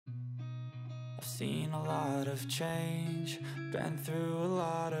I've seen a lot of change, been through a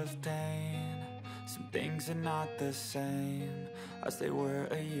lot of pain. Some things are not the same as they were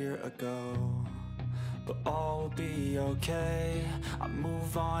a year ago, but all will be okay. I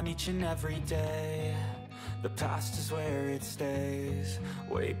move on each and every day. The past is where it stays,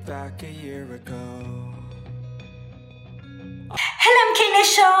 way back a year ago. Hello MK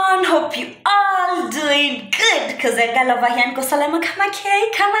Nation, hope you all doing good, cause I got over here and salama kama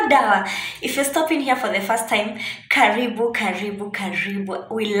K kama dawa. If you're stopping here for the first time, karibu.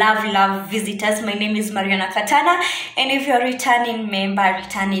 We love visitors. My name is Mariana Katana, and if you're a returning member,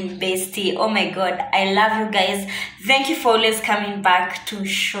 returning bestie, oh my god, I love you guys. Thank you for always coming back to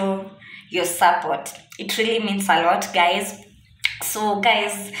show your support. It really means a lot, guys. So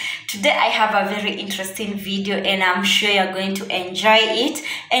guys, today I have a very interesting video and I'm sure you're going to enjoy it.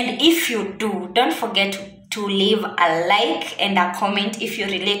 And if you do, don't forget to leave a like and a comment if you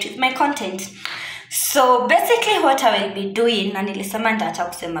relate with my content. So basically what I will be doing,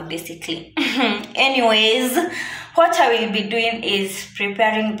 basically anyways, what I will be doing is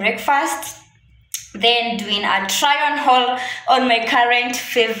preparing breakfast, then doing a try on haul on my current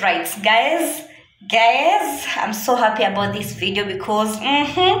favorites. Guys, I'm so happy about this video because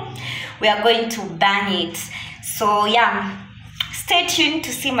we are going to ban it. So yeah, stay tuned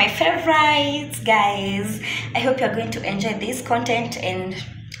to see my favorites, guys. I hope you're going to enjoy this content and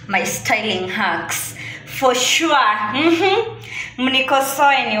my styling hacks for sure.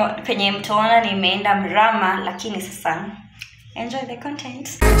 Mnikosoe ni penye mtaona nimeenda mrama, lakini sasa enjoy the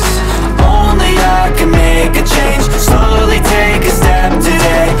content. Only I can make a change, slowly take a step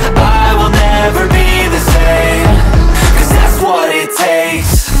today. I will never be the same, cause that's what it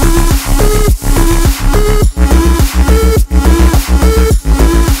takes.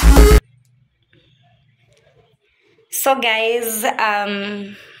 So guys,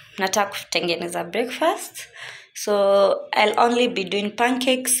 nataka kutengeneza breakfast. So I'll only be doing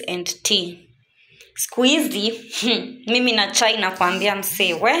pancakes and tea. Squeezy, mimi na chai na kuambia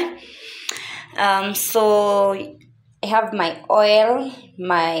msewe. So I have my oil,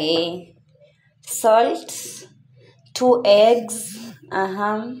 my salt, 2 eggs,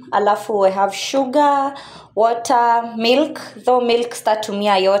 alafu I have sugar, water, milk, though milk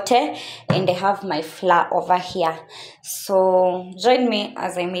statumia yote, and I have my flour over here. So join me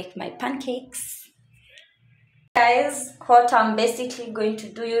as I make my pancakes. Guys, what I'm basically going to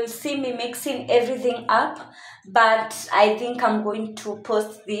do, you'll see me mixing everything up, but I think I'm going to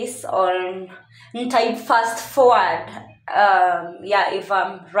post this on type fast forward. Yeah, if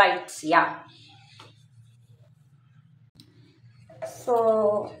I'm right, yeah.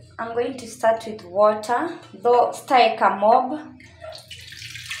 So I'm going to start with water, though stir a mob.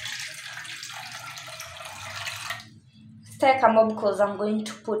 Stir a mob because I'm going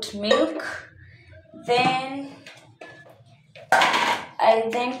to put milk. Then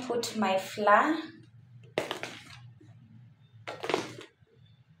I'll then put my flour.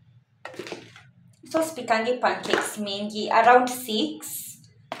 So spikangi pancakes mingi around 6.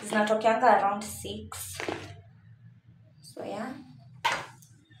 Zinatokeanga around 6. So yeah.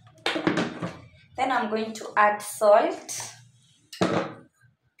 Then I'm going to add salt.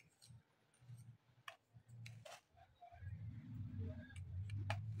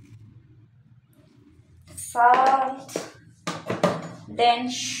 Then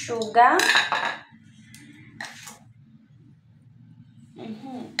sugar.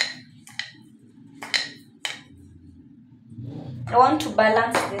 I want to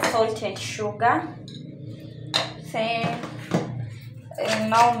balance the salt and sugar. Then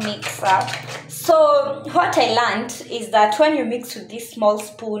now mix up. So what I learned is that when you mix with this small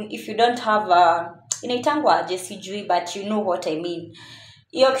spoon, if you don't have a inaitangwa sijui, but you know what I mean,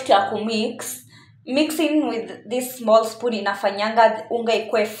 hiyo kitu ya kumix, mixing with this small spoon inafanyanga unga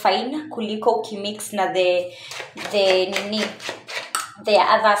ikue fine kuliko ukimix na the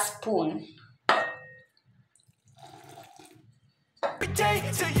other spoon. Every day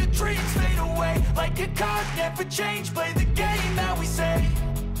till your dreams fade away, like a card never change. Play the game that we say.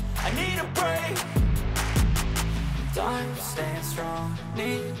 I need a break. Time staying strong,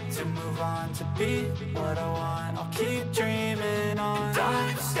 need to move on to be what I want. I'll keep dreaming on.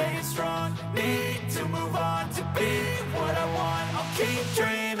 Time staying strong, need to move on to be what I want. I'll keep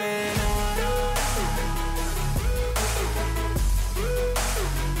dreaming on.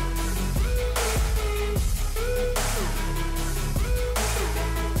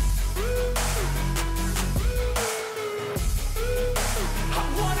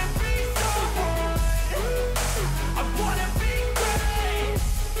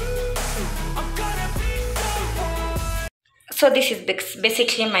 So this is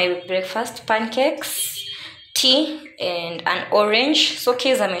basically my breakfast: pancakes, tea, and an orange. So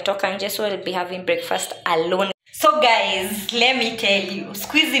kids ametoka nje, so I'll be having breakfast alone. So guys, let me tell you,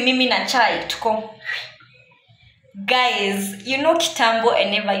 squeeze mimi na chai tuko. Guys, you know kitambo I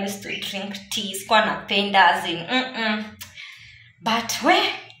never used to drink tea. Sikuwa napenda as in but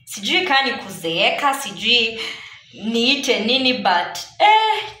sijui kani kuzeeka, sijui niite nini, but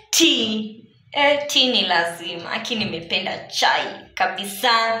tea ni lazima. Aki nimependa chai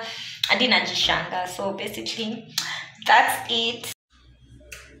kabisa hadi najishanga. So basically that's it.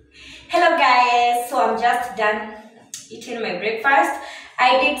 Hello guys, so I'm just done eating my breakfast.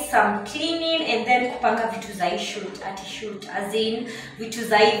 I did some cleaning and then kupanga vitu za shoot as in vitu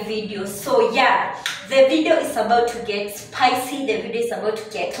za video. So yeah, the video is about to get spicy, the video is about to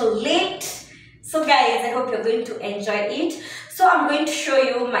get lit. So guys, I hope you're going to enjoy it. So I'm going to show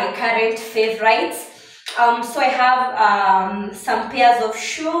you my current favorites. So I have some pairs of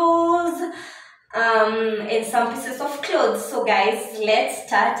shoes and some pieces of clothes. So guys, let's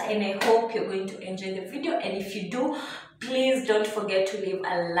start, and I hope you're going to enjoy the video, and if you do, please don't forget to leave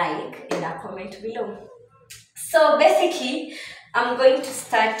a like and a comment below. So basically I'm going to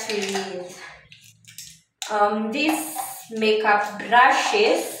start with these makeup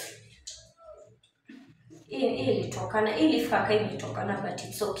brushes. But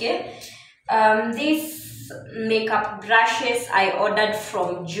it's okay. These makeup brushes I ordered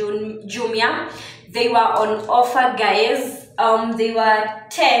from Jumia. They were on offer, guys. They were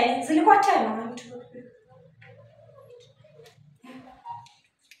 10. Zilikuwa 10.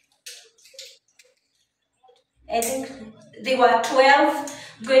 I think they were 12,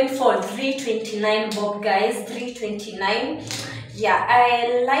 going for 329 bob, guys. 329. Yeah,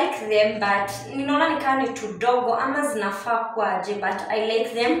 I like them, but ninaona nikani tudogo ama zinafaa kwaje, but I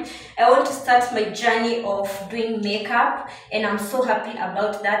like them. I want to start my journey of doing makeup, and I'm so happy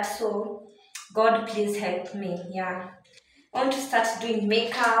about that. So God, please help me. Yeah, I want to start doing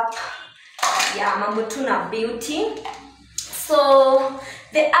makeup. Yeah, mambo tu na beauty. So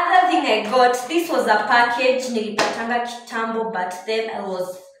the other thing I got, this was a package nilipatanga kitambo, but then I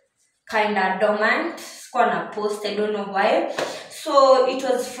was kind of dormant. Sikuwa na post, I don't know why. So it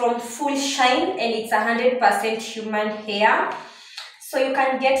was from Full Shine, and it's 100% human hair. So you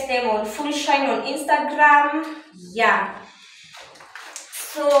can get them on Full Shine on Instagram. Yeah.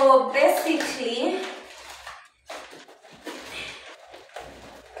 So basically,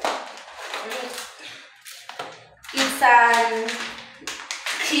 it's a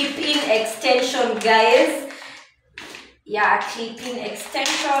clip-in extension, guys. Yeah, clip-in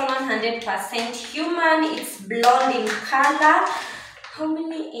extension, 100% human. It's blonde in color. How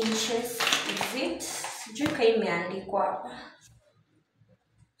many inches is it? So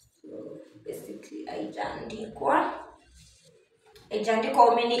basically haijaandikwa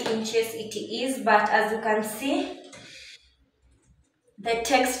how many inches it is, but as you can see, the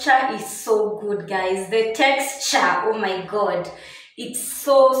texture is so good, guys. The texture, oh my god, it's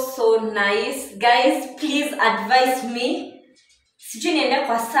so nice. Guys, please advise me. Sijui niende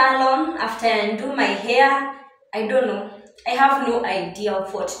kwa salon after I do my hair. I don't know. I have no idea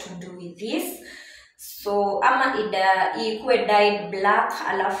of what to do with this. So ama ikuwe dyed black,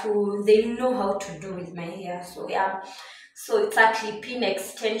 alafu they know how to do with my hair. So yeah. So it's a clip-in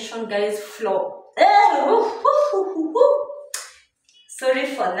extension, guys. Flow. Sorry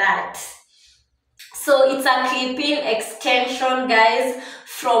for that. So it's a clip-in extension, guys,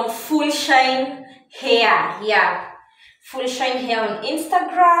 from Full Shine Hair. Yeah, Full Shine Hair on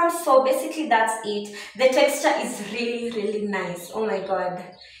Instagram. So basically that's it. The texture is really nice. Oh my god,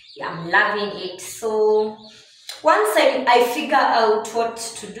 yeah, I'm loving it. So once I figure out what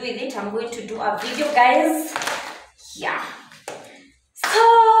to do with it, I'm going to do a video, guys. Yeah. So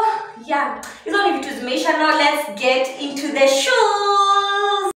yeah, it's only if it was mentioned. Now let's get into the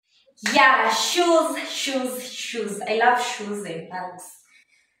shoes. Yeah, shoes. I love shoes and bags.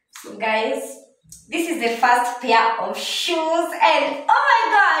 So guys, this is the first pair of shoes, and oh my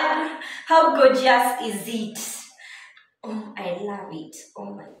god, how gorgeous is it? Oh, I love it.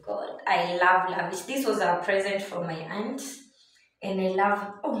 Oh my god, I love it. This was a present from my aunt, and I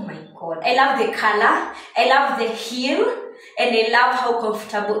love, oh my god, I love the color, I love the heel, and I love how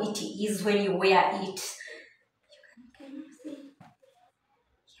comfortable it is when you wear it.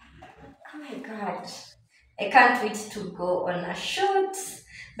 Oh my god, I can't wait to go on a shoot.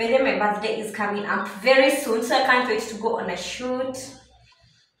 By then my birthday is coming up very soon, so I can't wait to go on a shoot.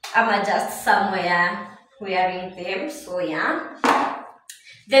 I'm just somewhere wearing them. So yeah,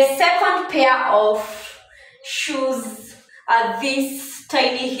 the second pair of shoes are these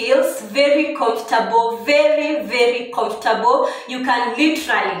tiny heels. Very comfortable, very, very comfortable. You can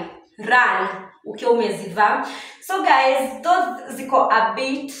literally run ukiwa umezivaa. So guys, those ziko a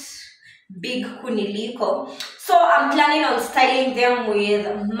bit big kuniliko. So I'm planning on styling them with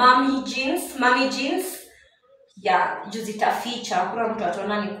mommy jeans. Yeah, juu zitaficha kuna mtu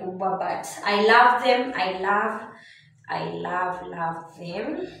ataona ni kubwa, but I love them. I love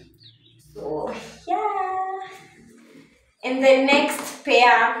them. So yeah. And the next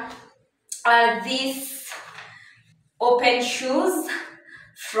pair are these open shoes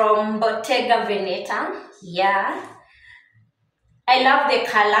from Bottega Veneta. Yeah, I love the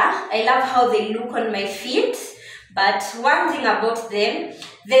color. I love how they look on my feet. But one thing about them,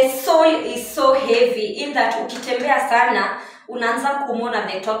 the sole is so heavy in that ukitembea sana unaanza kumona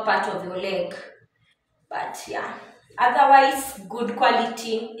the top part of your leg. But yeah, otherwise good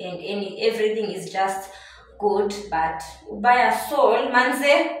quality and everything is just good. But buy a sole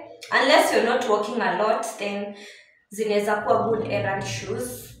manze, unless you're not walking a lot, then zinaweza kuwa good errand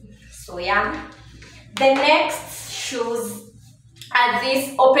shoes. So yeah, the next shoes are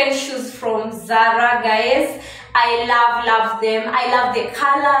these open shoes from Zara, guys. I love them. I love the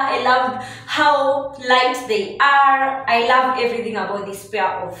color. I love how light they are. I love everything about this pair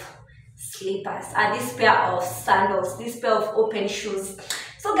of slippers, this pair of sandals, this pair of open shoes.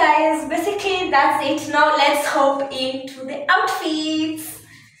 So guys, basically that's it. Now let's hop into the outfits.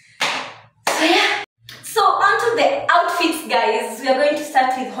 So yeah, so onto the outfits, guys. We are going to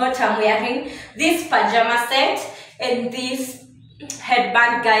start with what I'm wearing. This pajama set and this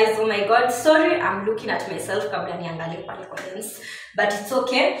headband, guys. Oh my god, sorry, I'm looking at myself kabla niangalie pale kwa lens, but it's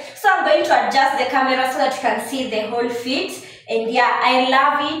okay. So I'm going to adjust the camera so that you can see the whole fit. And yeah, I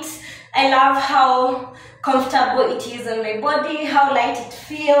love it. I love how comfortable it is on my body, how light it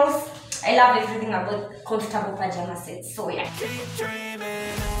feels. I love everything about comfortable pajama sets. So yeah.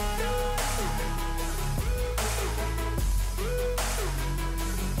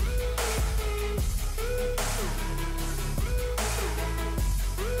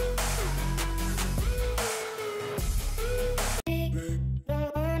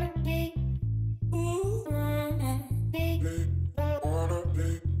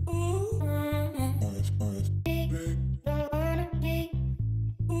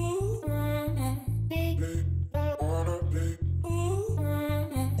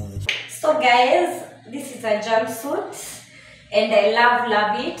 So guys, this is a jumpsuit and I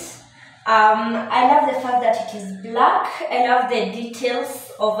love it. I love the fact that it is black. I love the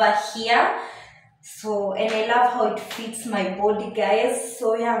details over here. So, and I love how it fits my body, guys.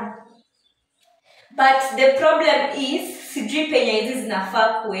 So yeah. But the problem is sijui penye hizi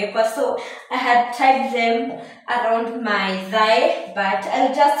zinafaa kuwekwa. So I had tied them around my thigh, but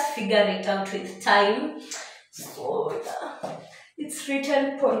I'll just figure it out with time. So yeah. It's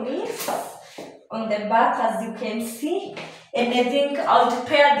written police on the back, as you can see. And I think I'll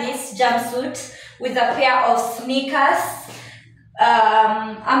pair this jumpsuit with a pair of sneakers.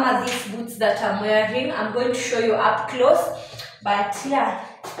 These boots that I'm wearing. I'm going to show you up close. But yeah,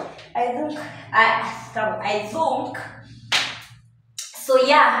 I think so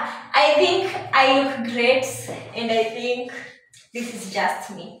yeah, I think I look great, and I think this is just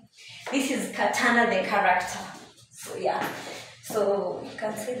me. This is Katana the character. So yeah. So you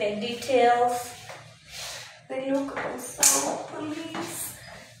can see the details. They look also police.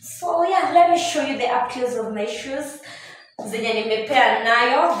 So yeah, let me show you the up close of my shoes. Zenye nimepea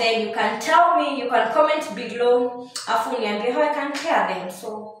nayo, then you can tell me, you can comment below afu niambie how I can pair them.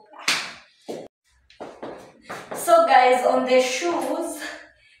 So guys, on the shoes,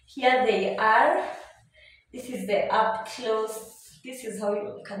 here they are. This is the up close. This is how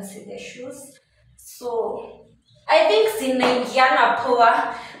you can see the shoes. So I think zinaingiana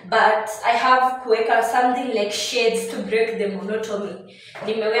poa, but I have kuweka something like shades to break the monotony.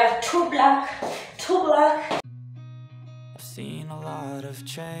 Nimewear two black. I've seen a lot of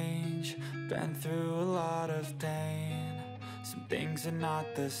change, been through a lot of pain. Some things are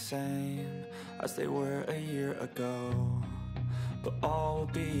not the same as they were a year ago, but all will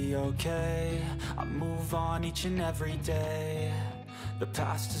be okay. I move on each and every day. The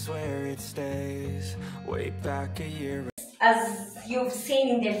past is where it stays, way back a year. As you've seen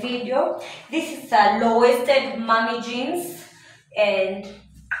in the video, this is a low-waisted mommy jeans, and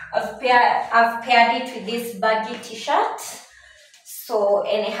I've paired it with this baggy t-shirt. So,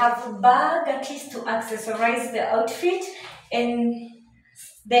 and I have a bag at least to accessorize the outfit, and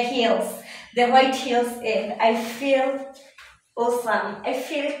the heels, the white heels, and I feel awesome. I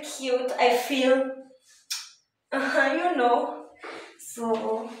feel cute. I feel, you know.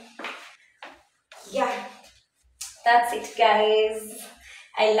 So yeah, That's it, guys.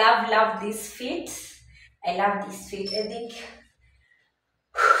 I love this fit. I love this fit. I think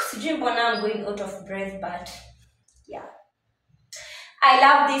sijui mbona I'm going out of breath, but yeah. I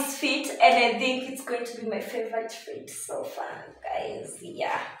love this fit and I think it's going to be my favorite fit so far, guys.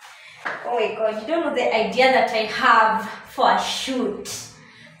 Yeah. Oh my god, you don't know the idea that I have for a shoot.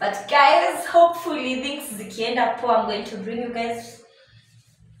 But guys, hopefully things zikienda po, I'm going to bring you guys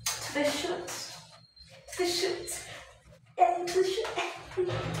to the shoot. To the shoot. And to the shoot.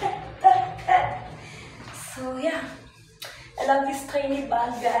 So yeah. I love this tiny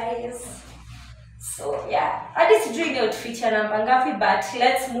bag, guys. So yeah, I just doing outfit ya namba ngapi, but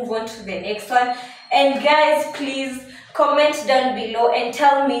let's move on to the next one. And guys, please comment down below and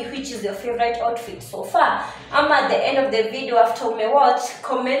tell me which is your favorite outfit so far. I'm at the end of the video after we watch.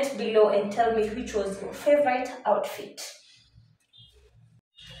 Comment below and tell me which was your favorite outfit.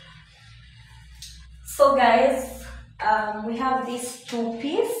 So guys, we have this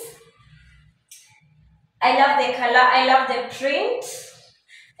two-piece. I love the color, I love the print,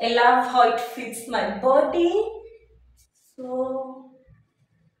 I love how it fits my body so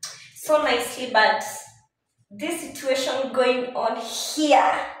nicely. But this situation going on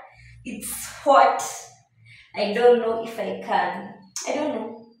here, it's what I don't know if I can. I don't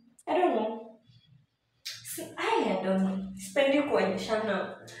know. See, I don't know. Spendi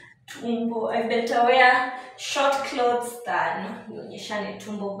kuonyeshana tumbo. I better wear short clothes than nionyeshane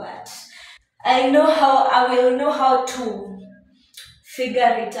tumbo, but I will know how to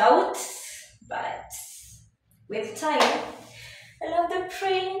figure it out, but with time. I love the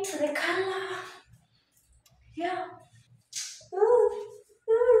print, the color. Yeah. Ooh.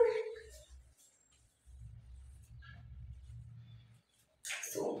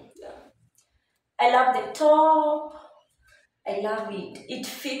 So yeah. I love the top. I love it. It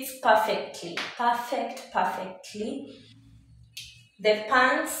fits perfectly. Perfectly. The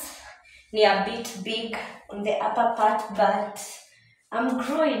pants, they are a bit big on the upper part, but I'm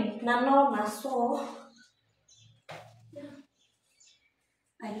growing. So yeah.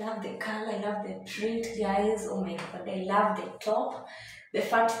 I love the color, I love the print, guys. Oh my god, I love the top. The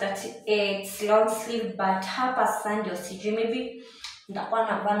fact that it's long sleeve, but hapa sandio sijui, maybe ndakuwa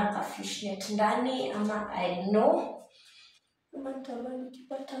navaa na ka fishnet ndani ama I know.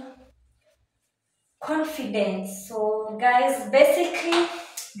 Confidence. So guys, basically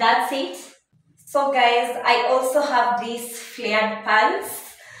that's it. So guys, I also have these flared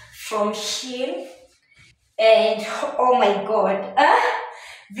pants from Shein, and oh my god,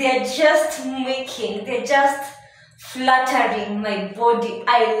 they're just flattering my body.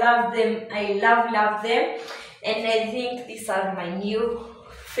 I love them. I love them, and I think these are my new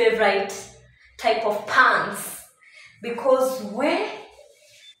favorite type of pants because when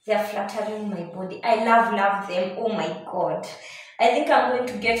they're flattering my body, I love them. Oh my god, I think I'm going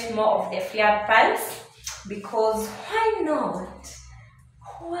to get more of the flared pants because why not?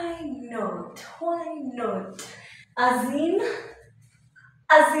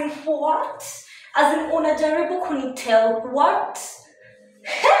 As in what? As in unajaribu kunitel what?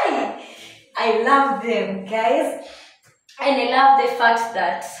 Hey! I love them, guys. And I love the fact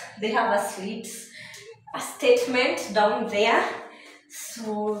that they have a statement down there.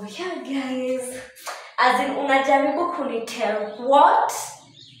 So yeah, guys. As in unajaribu kunitel what?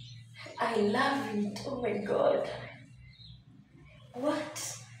 I love it. Oh my god.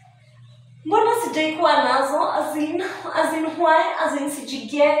 What? Mbona sijaikuwa nazo? As in why? As in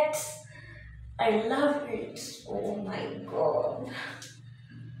sijiget. I love it. Oh my god.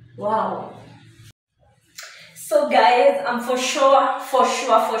 Wow. So guys, I'm for sure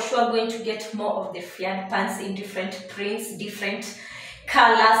going to get more of the flared pants in different prints, different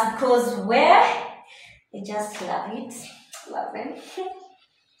colors, because where I just love it. Love them.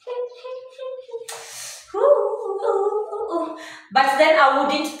 But then I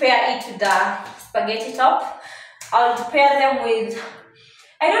wouldn't pair it with the spaghetti top. I would pair them with,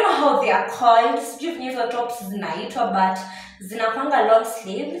 I don't know how they are called. Sijui tops zinaitwa, but zinakwanga long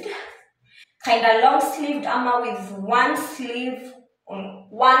sleeved. Kinda long sleeved ama with one sleeve on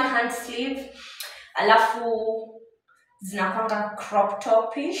one hand sleeve. Alafu zinakwanga crop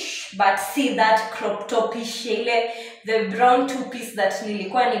topish, but see that crop topish ile, the brown two-piece that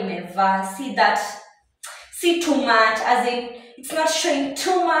nilikuwa nimevaa. See too much, as in it's not showing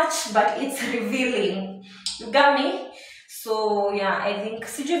too much, but it's revealing. You got me? So yeah, I think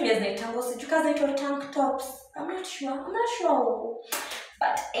tank tops. I'm not sure.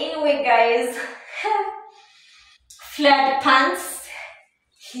 But anyway, guys, flared pants.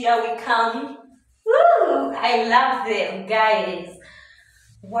 Here we come. Woo! I love them, guys.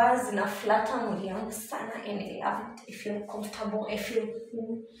 was in a flatter mwili sana, and I love it. I feel comfortable. I feel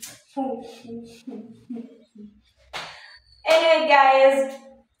Anyway guys,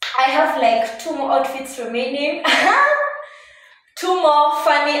 I have like 2 more outfits remaining. 2 more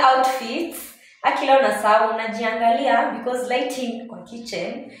funny outfits. Akila nasahau najiangalia because lighting kwa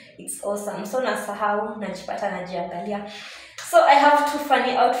kitchen it's awesome. So nasahau najipata najiangalia. So I have 2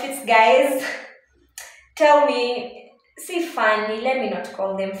 funny outfits guys. Tell me, see funny, let me not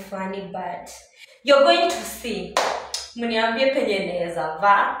call them funny, but you're going to see. Mniambie penye naweza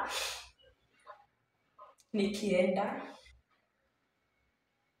vaa nikienda.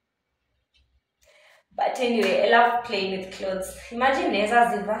 But anyway, I love playing with clothes. Imagine naweza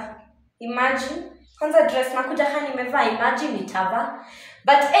ziva. Imagine kwanza dress nakuja hapa nimevaa, imagine nitava.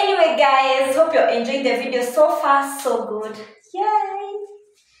 But anyway guys, hope you're enjoying the video so far, so good. Yay!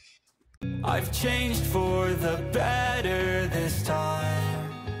 I've changed for the better this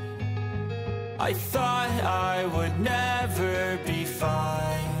time. I thought I would never be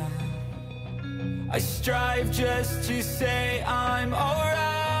fine. I strive just to say I'm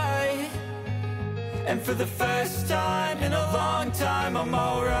alright. And for the first time in a long time, I'm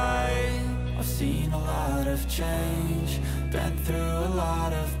alright. I've seen a lot of change, been through a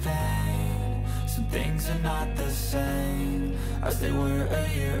lot of pain. Some things are not the same as they were a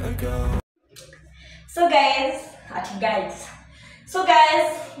year ago. So guys,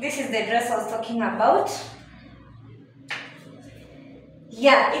 this is the dress I was talking about.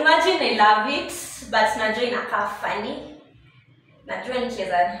 Yeah, imagine I love it, but najua inakaa funny. Najua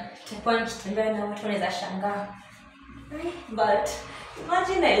nikiweza nikitembea na watu wanaweza shangaa. But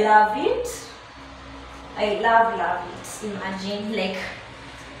imagine I love it. I love it. Imagine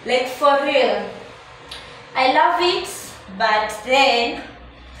like for real. I love it, but then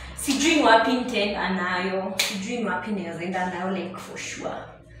sijui wapi nitaenda nayo. Sijui wapi naweza nayo like for sure.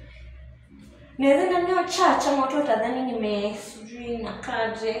 Naweza nayo church ama watu watadhani sijui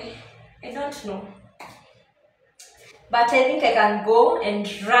nakaje. I don't know. But I think I can go and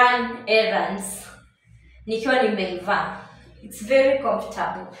run errands nikiwa nimeivaa. It's very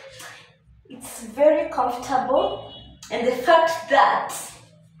comfortable. It's very comfortable, and the fact that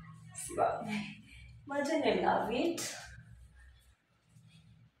imagine I love it.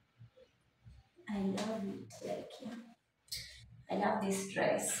 I love it, like yeah. I love this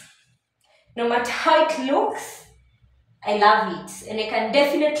dress. No matter how it looks, I love it, and I can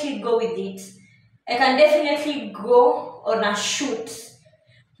definitely go with it. I can definitely go on a shoot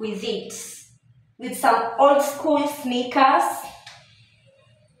with it, with some old school sneakers.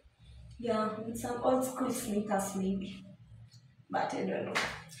 Yeah, with some old school sneakers maybe, but I don't know.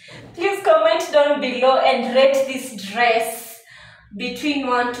 Please comment down below and rate this dress between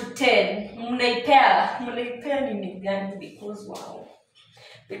 1 to 10. Mnaipea nini gani?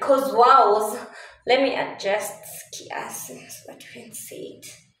 Because wow, let me adjust kiasi so that you can see it.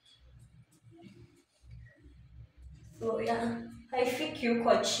 So yeah, haifiki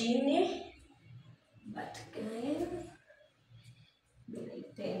yuko chini, but guys,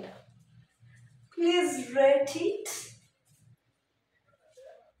 ninaipenda. Please rate it.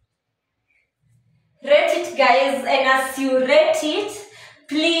 Rate it guys, and as you rate it,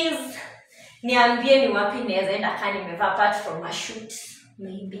 please niambie ni wapi naweza enda kama nimevaa apart from a shoot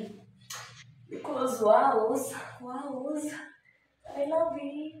maybe. Because wows, I love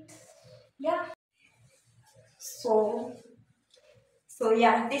it. Yeah. So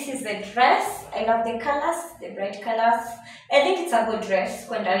yeah, this is the dress. I love the colors, the bright colors. I think it's a good dress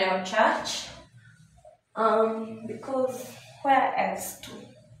when I'm at church. Because where else to?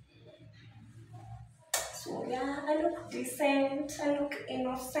 So yeah, I look decent. I look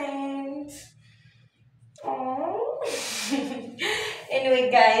innocent. Oh.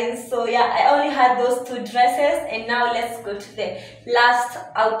 Anyway guys, so yeah, I only had those 2 dresses, and now let's go to the last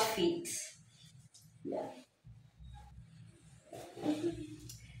outfit. Yeah.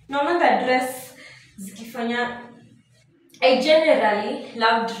 Naona dress zikifanya. I generally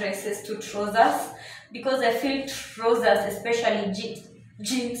love dresses to trousers because I feel trousers, especially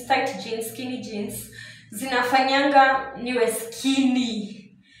jeans, tight jeans, skinny jeans, zinafanyanga niwe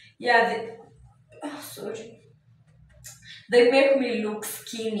skinny. Yeah, they make me look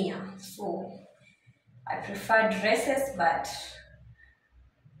skinnier. So I prefer dresses, but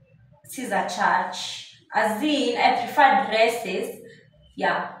this is a church. As in, I prefer dresses.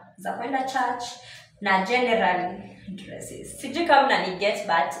 Yeah, za kwenda church na generally dresses. Sijui kama mnaniget,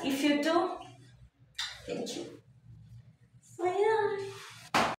 but if you do, thank you. So yeah.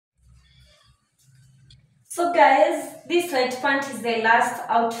 So guys, this light pant is the last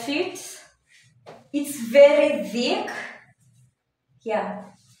outfit. It's very thick. Yeah,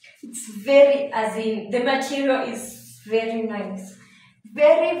 It's very, as in, the material is very nice.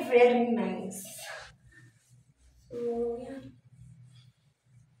 Very, very nice. So, yeah.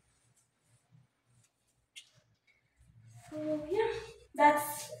 So, yeah,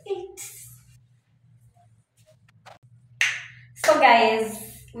 that's it. So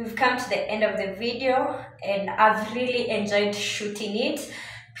guys, we've come to the end of the video and I've really enjoyed shooting it.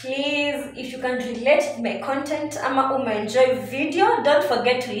 Please, if you can relate with my content ama enjoy video, don't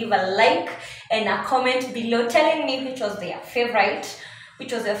forget to leave a like and a comment below telling me which was your favorite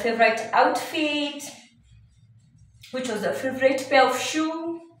outfit, which was your favorite pair of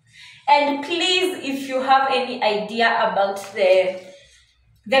shoe. And please, if you have any idea about the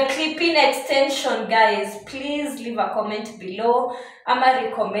clipping extension, guys, please leave a comment below. I'ma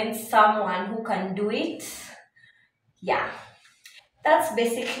recommend someone who can do it. Yeah, that's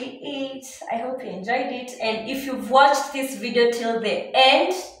basically it. I hope you enjoyed it, and if you've watched this video till the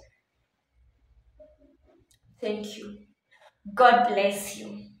end, thank you. God bless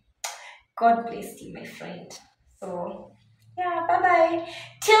you. God bless you, my friend. So yeah, bye bye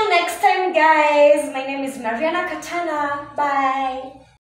till next time, guys. My name is Mariana Katana. Bye.